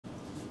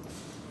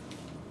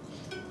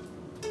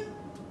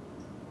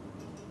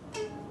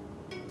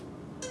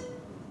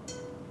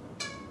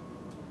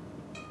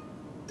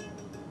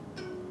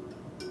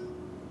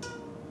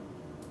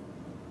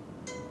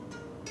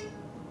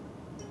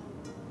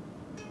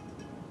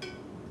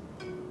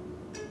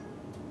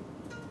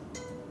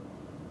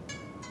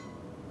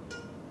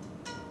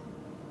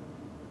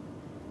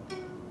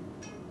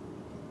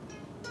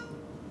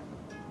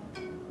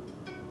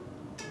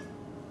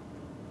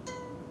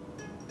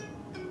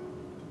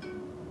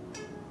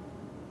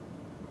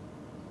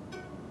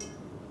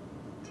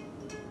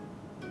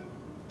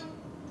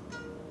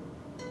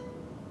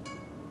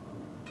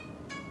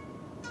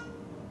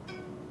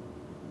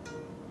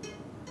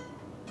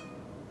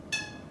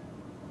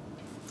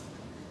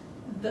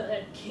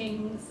The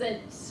king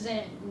sits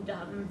in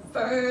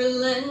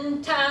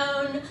Dunfermline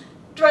town,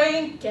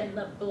 drinking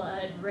the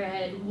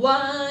blood-red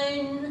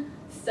wine.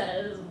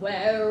 Says,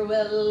 where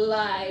will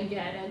I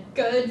get a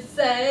good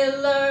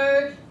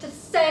sailor to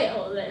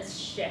sail this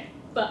ship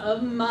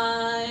of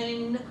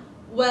mine?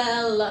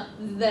 Well, up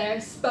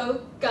there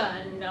spoke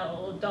an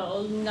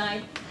old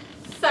knight,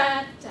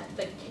 sat at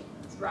the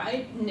king's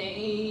right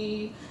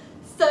knee.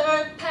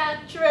 Sir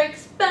Patrick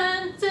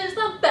Spens is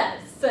the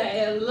best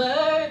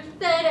sailor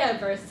that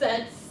ever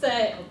set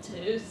sail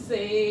to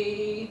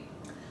sea.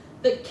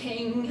 The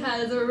king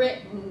has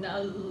written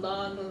a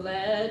long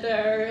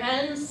letter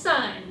and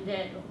signed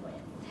it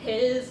with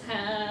his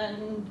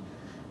hand,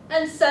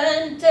 and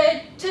sent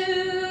it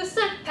to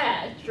Sir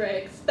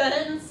Patrick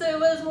Spens, who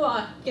was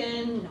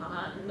walking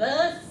on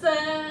the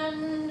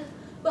sand.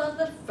 Well,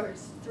 the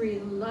first 3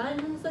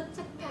 lines that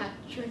Sir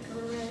Patrick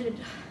read,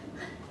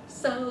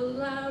 so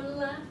loud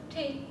laughed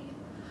he.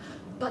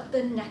 But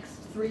the next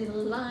 3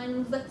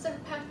 lines that Sir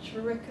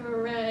Patrick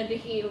read,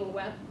 he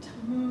wept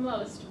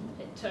most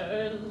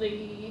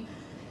bitterly.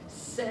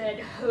 Said,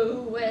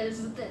 who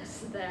is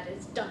this that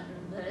has done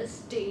this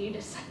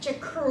deed, such a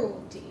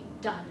cruelty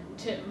done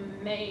to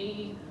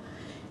me,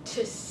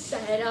 to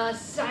set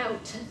us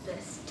out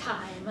this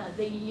time of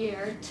the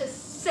year to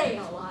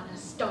sail on a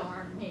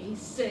stormy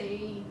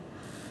sea?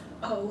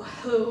 Oh,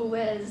 who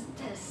is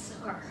this,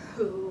 or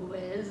who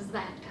is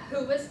that,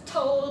 who has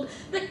told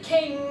the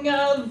king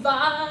of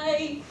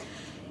I?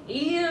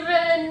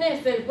 Even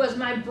if it was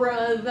my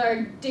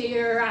brother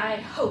dear, I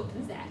hope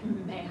that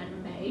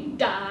man may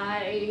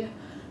die.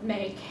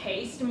 Make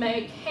haste,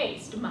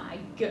 my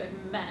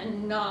good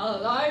men,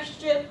 all our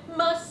ship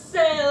must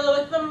sail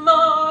with the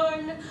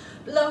morn.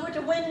 Blow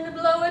it wind,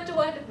 blow it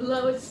wet,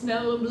 blow it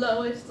snow,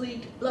 blow it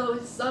sleet, blow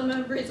it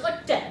summer breeze, or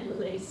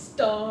deadly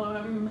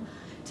storm.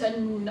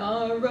 To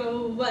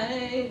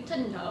Norway, to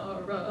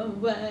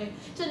Norway,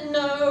 to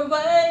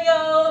Norway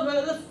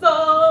over the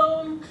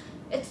foam.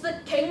 It's the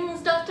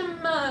king's daughter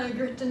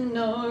Margaret to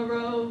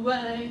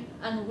Norway,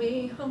 and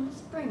we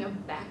must bring her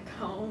back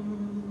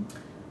home.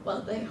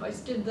 Well, they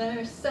hoisted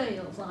their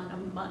sails on a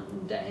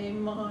Monday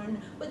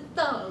morn with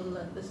all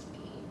of the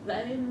speed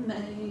they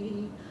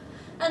may,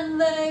 and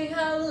they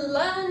have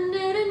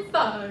landed in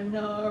far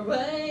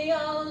Norway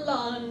all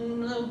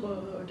on the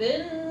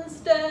wooden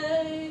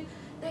stay.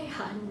 They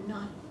had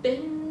not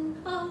been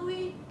a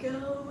week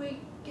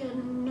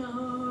in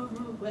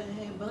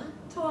Norway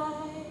but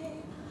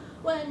twice,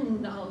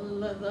 when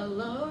all of the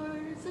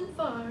lords in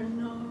far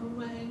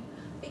Norway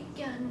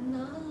began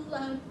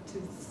aloud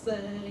to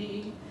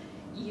say,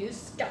 you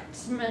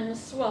Scotsmen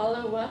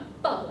swallow up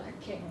all our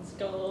king's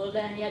gold,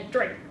 and you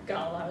drink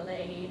all our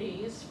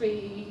ladies'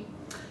 fee.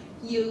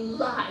 You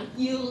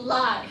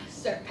lie,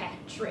 Sir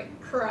Patrick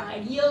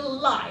cried, you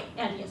lie,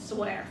 and you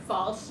swear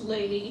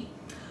falsely.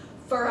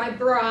 For I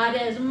brought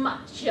as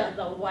much of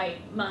the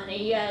white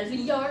money as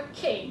your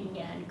king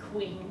and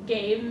queen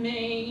gave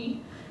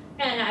me,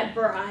 and I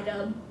brought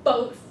a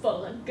boat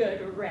full of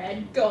good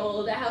red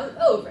gold out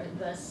over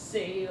the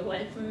sea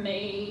with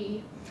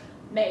me.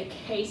 Make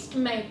haste,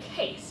 my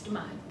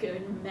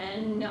good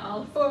men,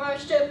 all, for our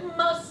ship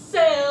must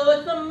sail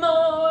with the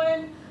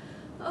morn.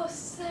 Oh,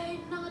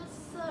 say not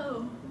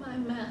so, my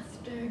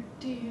master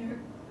dear,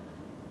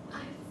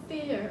 I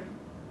fear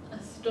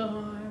a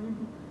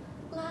storm.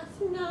 Last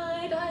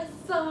night I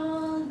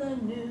saw the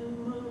new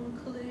moon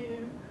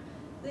clear,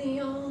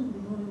 the old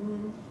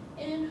moon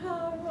in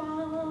her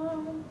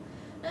arm,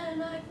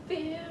 and I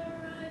fear,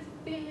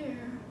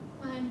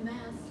 my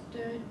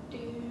master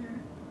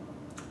dear,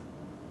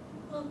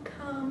 will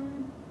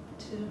come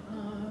to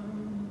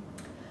harm.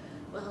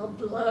 Well,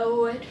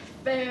 blow it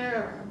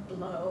fair, or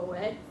blow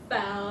it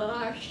foul,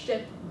 our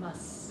ship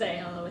must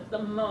sail with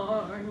the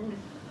morn.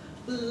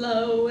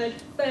 Blow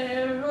it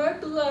fair, or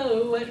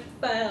blow it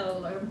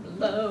foul, or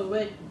blow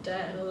it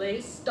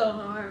deadly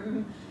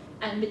storm,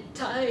 and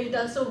betide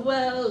us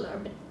well, or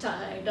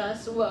betide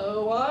us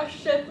woe, our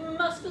ship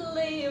must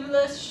leave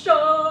this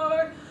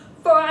shore.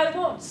 For I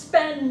won't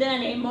spend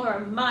any more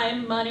of my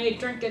money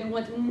drinking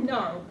with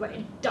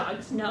Norway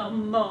dogs no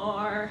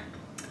more.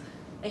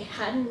 They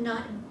had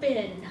not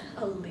been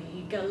a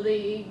league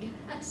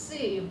at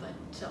sea, but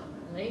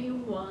only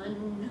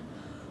one,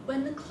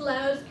 when the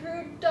clouds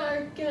grew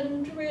dark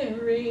and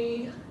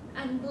dreary,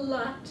 and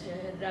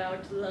blotted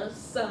out the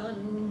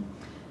sun.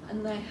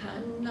 And they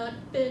had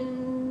not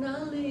been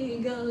a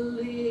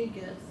league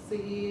at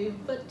sea,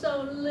 but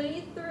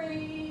only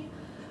 3,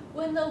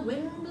 when the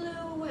wind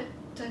blew wet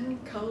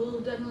and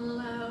cold and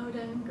loud,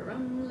 and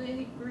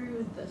grumbly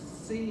grew the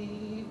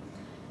sea.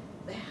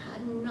 They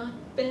had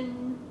not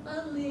been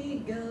a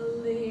league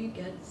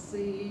at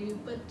sea,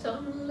 but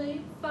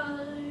only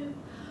 5,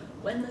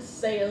 when the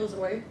sails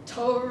were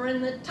tore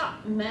and the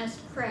topmast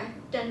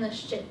cracked, and the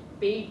ship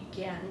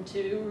began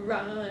to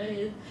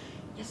rise.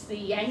 Yes,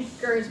 the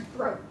anchors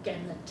broke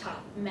and the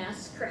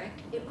topmast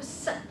cracked. It was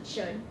such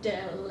a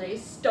deadly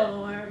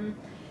storm,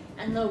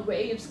 and the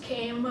waves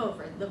came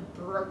over the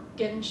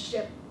broken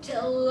ship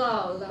till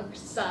all our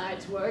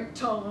sides were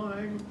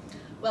torn.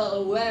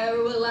 Well,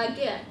 where will I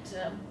get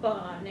a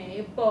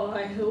bonny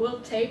boy who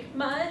will take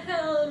my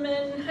helm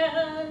in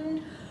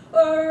hand,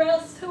 or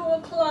else who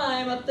will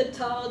climb up the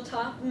tall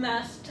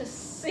topmast to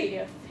see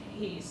if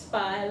he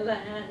spy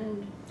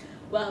land?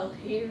 Well,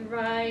 here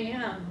I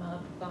am,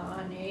 a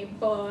bonny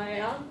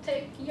boy, I'll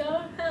take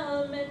your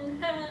helm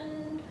in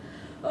hand,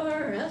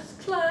 or else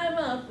climb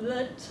up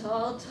the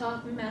tall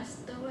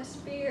topmast, though I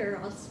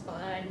fear I'll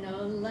spy no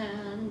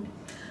land.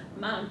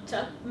 Mount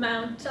up,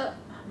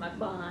 my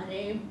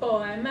bonny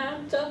boy,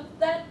 mount up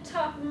that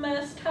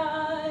topmast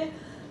high.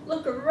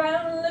 Look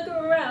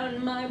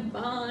around, my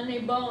bonny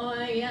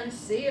boy, and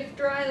see if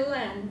dry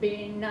land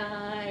be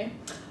nigh.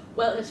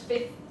 Well, it's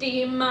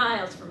 50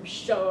 miles from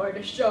shore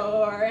to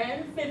shore,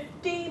 and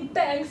 50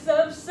 banks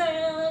of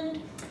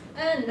sand,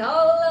 and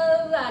all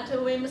of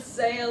that we must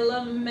sail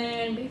a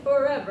man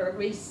before ever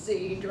we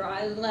see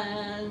dry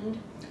land.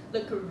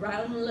 Look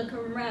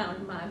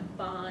around, my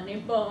bonny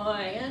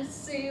boy, and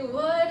see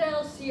what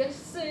else you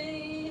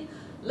see.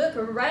 Look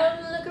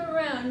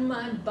around,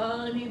 my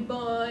bonny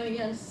boy,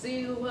 and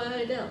see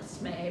what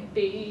else may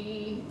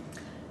be.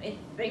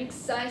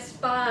 Methinks I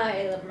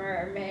spy the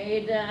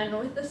mermaiden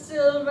with a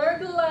silver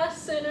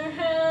glass in her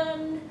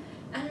hand,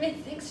 and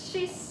methinks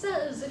she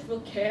says if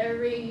we'll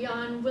carry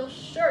on, we'll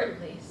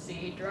surely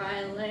see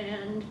dry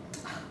land.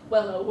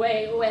 Well,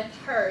 away with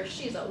her,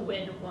 she's a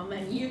wind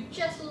woman, you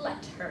just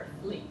let her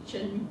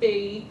fleechin'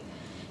 be.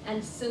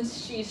 And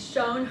since she's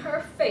shown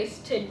her face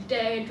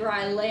today,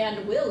 dry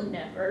land we'll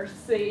never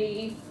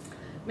see.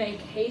 Make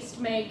haste,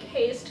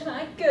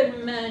 my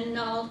good men,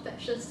 I'll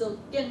fetch the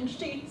silken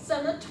sheets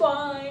and the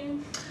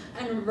twine,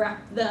 and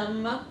wrap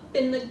them up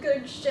in the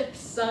good ship's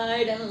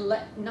side, and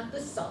let not the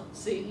salt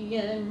sea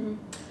in.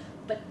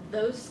 But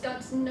those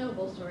Scots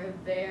nobles were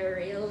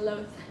very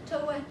loath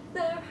to wet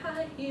their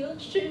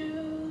high-heeled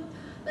shoe,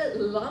 but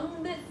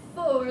long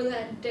before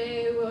that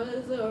day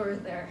was o'er,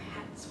 their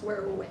hats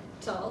were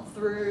wet all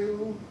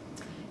through.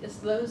 Yes,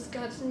 those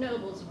Scots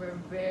nobles were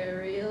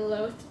very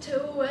loath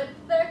to wet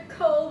their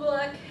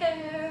coal-black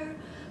hair,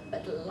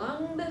 but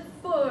long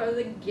before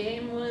the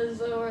game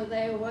was o'er,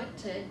 they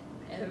wetted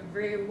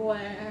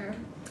everywhere.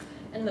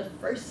 And the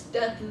first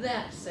step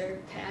that Sir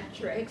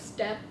Patrick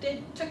stepped,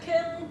 it took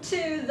him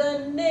to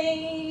the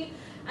knee,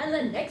 and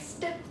the next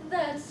step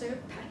that Sir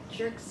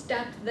Patrick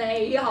stepped,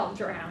 they all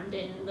drowned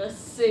in the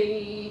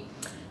sea.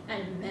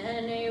 And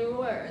many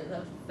were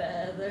the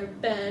feather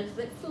beds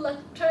that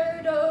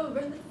fluttered over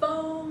the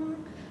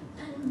foam,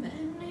 and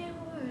many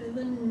were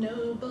the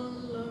noble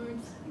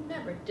lords who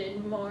never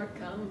did more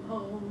come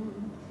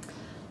home.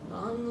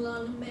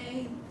 Long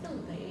may the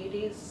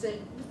ladies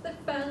sit with their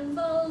fans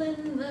all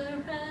in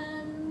their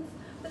hands,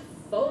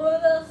 before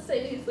they'll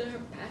see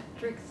Sir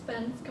Patrick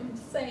Spens come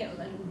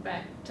sailing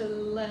back to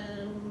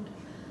land.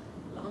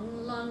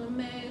 Long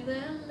may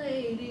their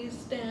ladies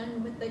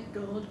stand with their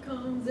gold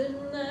combs in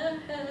their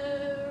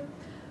hair,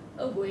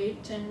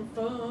 a-waiting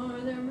for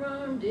their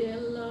own dear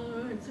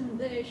lords, whom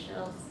they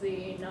shall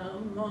see no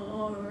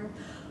more.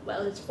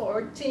 Well, it's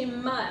 40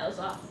 miles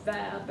off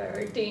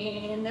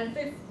Aberdeen, and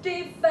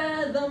 50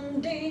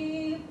 fathom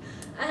deep,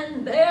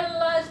 and there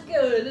lies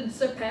good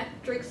Sir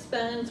Patrick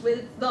Spens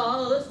with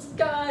all the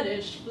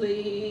Scottish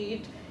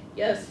fleet.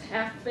 Yes,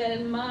 half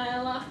a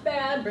mile off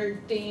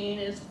Aberdeen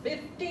is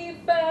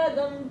 50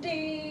 fathom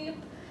deep,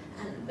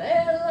 and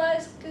there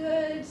lies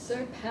good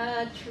Sir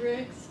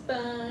Patrick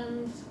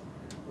Spens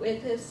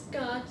with his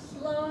Scots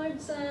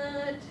lords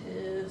at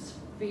his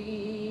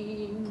feet.